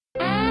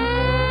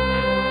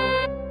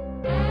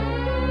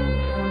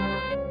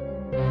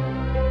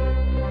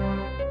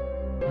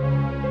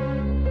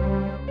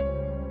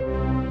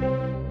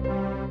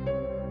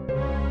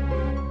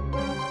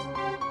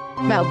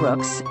Mel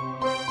Brooks.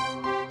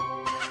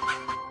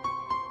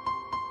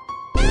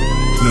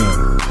 Yeah,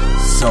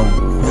 so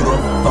who the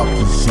fuck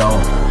is y'all?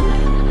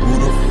 Who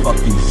the fuck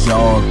is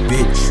y'all,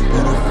 bitch? Who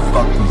the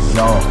fuck is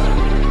y'all?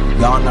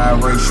 Y'all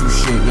not racial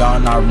shit,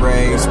 y'all not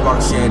raised,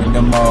 spark shit in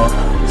them all.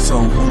 So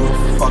who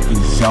the fuck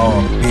is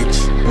y'all, bitch?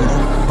 Who the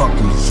fuck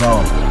is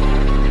y'all?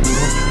 Who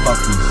the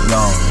fuck is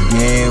y'all?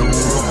 Yeah, who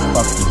the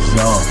fuck is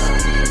y'all?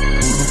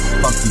 Who the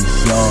fuck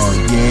is y'all?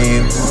 Yeah,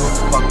 who the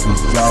fuck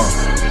is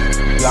y'all?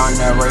 Y'all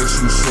not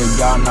racial shit,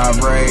 y'all not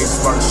raised,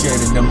 spark shit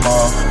in them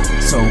all.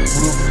 So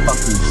who the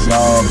fuck is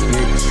y'all,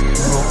 bitch?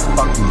 Who the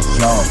fuck is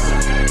y'all?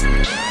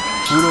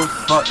 Who the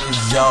fuck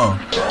is y'all?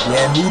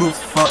 Yeah, who the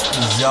fuck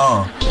is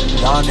y'all?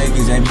 Y'all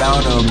niggas ain't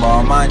bound to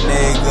ball. My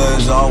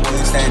niggas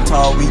always stand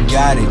tall, we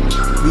got it.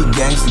 We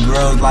gangsta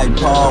girls like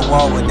Paul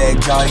Wall with that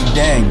Johnny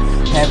Dang.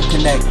 Have a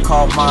connect,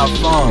 call my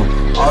phone.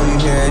 All you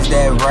hear is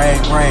that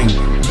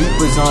ring.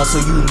 Beepers on so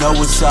you know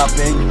what's up,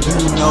 and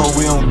you know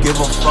we don't give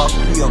a fuck.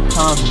 We'll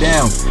calm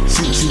down,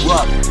 shoot you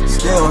up,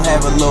 still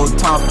have a little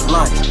time for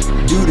lunch.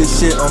 Do this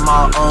shit on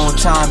my own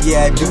time,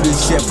 yeah, I do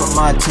this shit for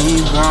my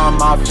team. Grind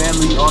my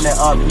family on that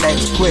up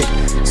next quick,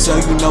 so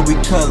you know we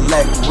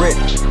collect rip.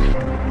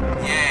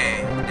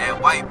 Yeah, that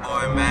white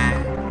boy,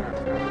 man.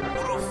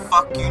 Who the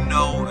fuck you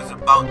know is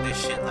about this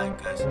shit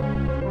like us?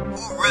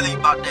 Who really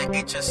about that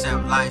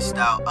HSM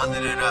lifestyle other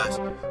than us?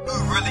 Who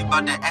really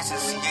about that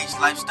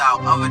SNCH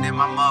lifestyle other than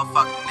my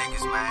motherfucking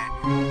niggas,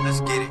 man? Let's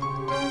get it.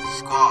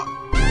 Squad.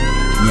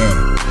 Yeah,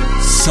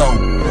 so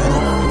who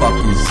the fuck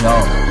is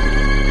y'all?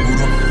 Who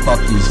the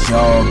fuck is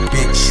y'all,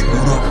 bitch? Who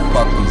the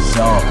fuck is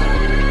y'all?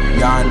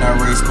 Y'all not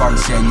ready, spark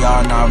shit,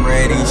 y'all not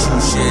ready,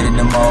 shoot shit in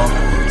the mall.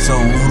 So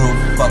who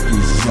the fuck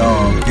is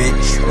y'all,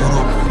 bitch? Who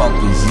the fuck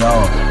is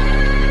y'all?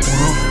 Who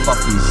the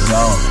fuck is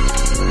y'all?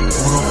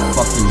 Who the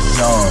fuck is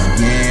y'all?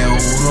 Yeah,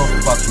 who the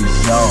fuck is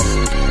y'all?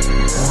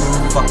 Who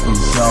the fuck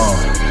is y'all?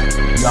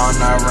 Y'all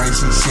not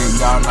racial shit,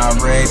 y'all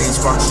not ready,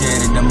 spark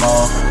shit in the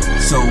mall.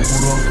 So who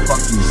the fuck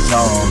is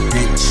y'all,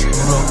 bitch? Who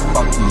the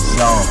fuck is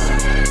y'all?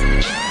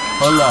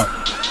 Hold up.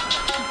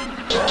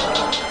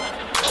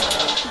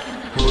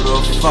 Who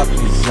the fuck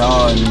is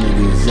y'all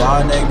niggas?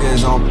 Y'all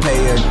niggas don't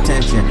pay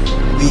attention.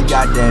 We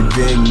got that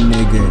big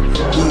nigga,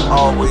 he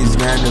always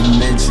random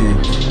mention.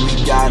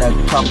 We got a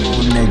couple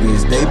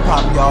niggas, they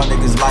pop y'all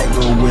niggas like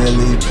Lil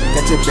Willie.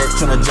 Got your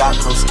bitch on the drop,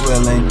 no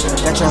squilling.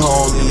 Got your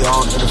holy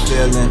on to the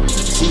feeling.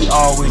 She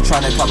always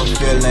tryna cop a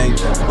feeling,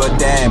 but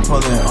damn,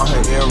 pulling on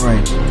her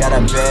earring. Got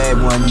a bad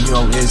one, you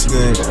know it's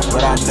good,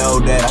 but I know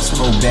that I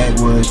smoke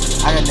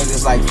backwoods. I got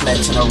niggas like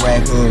Flex in a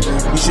rack hood.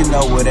 You should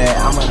know where that,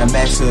 I'm in a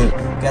max hood.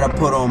 Gotta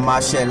put on my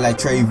shit like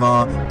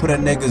Trayvon. Put a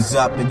niggas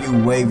up and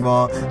you wave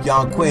on.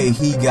 Young Quay,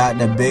 he got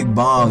the big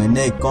bong. And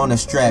Nick on the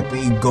strap,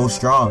 he go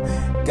strong.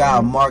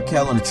 Got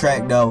Markel on the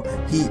track though.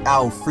 He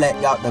out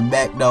flat out the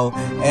back though.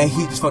 And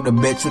he just fucked the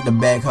bitch with the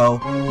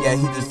backhoe. Yeah,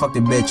 he just fucked the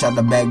bitch out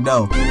the back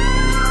door.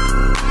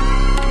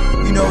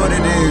 You know what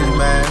it is,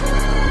 man.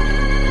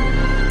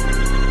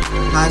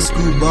 High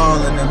school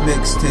ball in the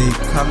mixtape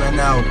coming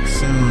out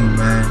soon,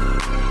 man.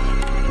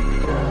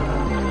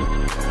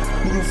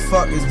 Who the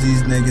fuck is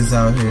these niggas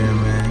out here,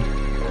 man?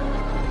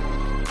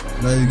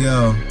 Let's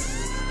go.